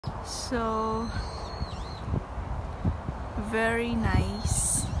So very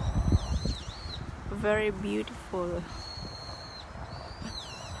nice, very beautiful.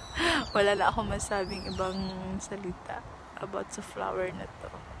 Wala na ako masabing ibang salita about sa flower na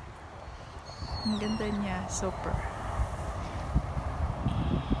to. Ang ganda niya, super.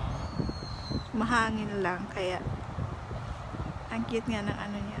 Mahangin lang, kaya ang cute nga ng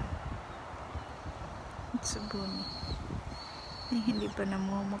ano niya. Tsubuni. Hindi pa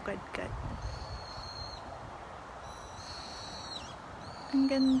namumukadkad. Ang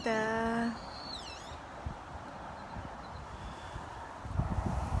ganda.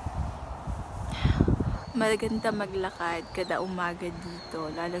 Maganda maglakad kada umaga dito,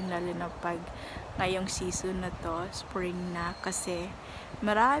 lalong-lalo na pag ngayong season na to, spring na, kasi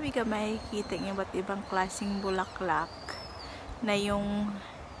marami ka makikita ng iba't ibang klaseng bulaklak na yung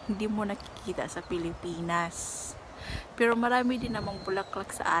hindi mo nakikita sa Pilipinas. Pero marami din namang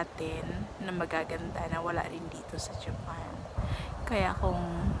bulaklak sa atin na magaganda na wala rin dito sa Japan. Kaya kung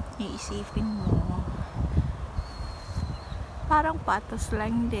iisipin mo, parang patos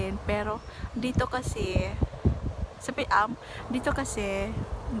lang din, pero dito kasi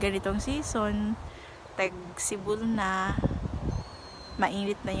ganitong season, tag-sibol na,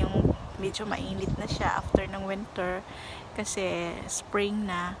 mainit na yung, medyo mainit na siya after ng winter, kasi spring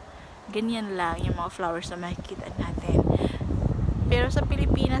na, ganyan lang yung mga flowers na makikita natin. Pero sa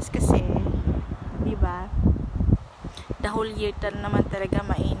Pilipinas kasi, di ba, the whole year naman talaga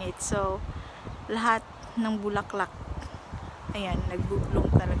mainit, so lahat ng bulaklak, ayan, nagbo-bloom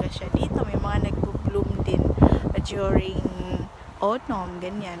talaga siya. Dito may mga nagbo-bloom din during autumn,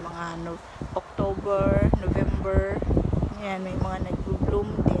 ganyan, mga October, November, ayan, may mga nagbo-bloom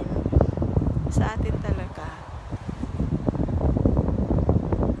din. Sa atin talaga,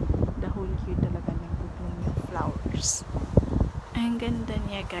 the whole year talaga nagbo-bloom yung flowers. Ang ganda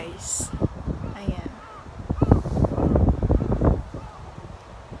niya, guys. Ayan.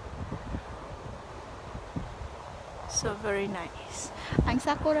 So, very nice. Ang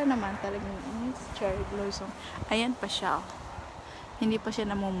sakura naman talagang cherry blossom. Ayan pa siya. Hindi pa siya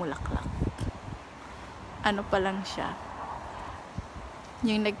namumulaklak. Ano pa lang siya.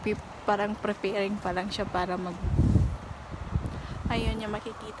 Yung parang preparing pa lang siya para ayun yung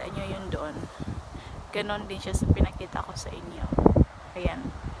makikita nyo yun doon. Ganon din siya sa pinakita ko sa inyo. Ayan.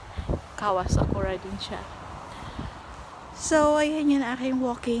 Kawa sakura din siya. So, ayan yung aking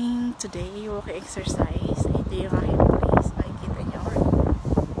walking today. Walking exercise. Ito yung aking place. Makikita nyo.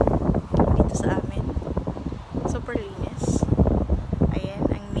 Dito sa amin. Super linis. Ayan,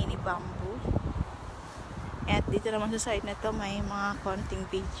 ang mini bamboo. At dito naman sa side na to, may mga konting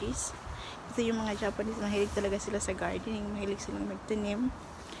pages. Ito yung mga Japanese. Mahilig talaga sila sa gardening. Mahilig silang magtanim.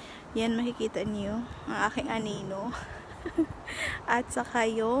 Yan, makikita nyo. Ang aking anino. At saka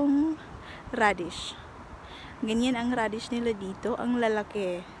yung radish. Ganyan ang radish nila dito. Ang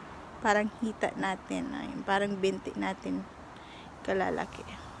lalaki. Parang hita natin. Ayun, parang binti natin. Kalalaki.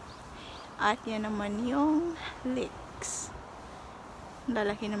 At yan naman yung leeks.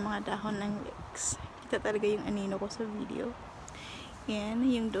 Lalaki ng mga dahon ng leeks. Kita talaga yung anino ko sa video. Yan.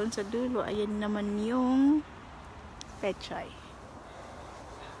 Yung doon sa dulo. Ayan naman yung pechay.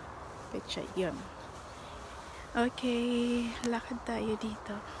 Pechay. Yun. Okay. Lakad tayo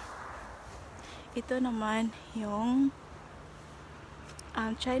dito. Ito naman yung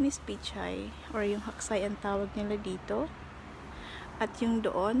Chinese pechay or yung haksay ang tawag nila dito. At yung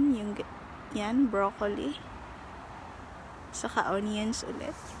doon, yung yan, broccoli. Saka onions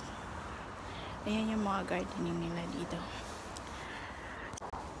ulit. Ayan yung mga gardening nila dito.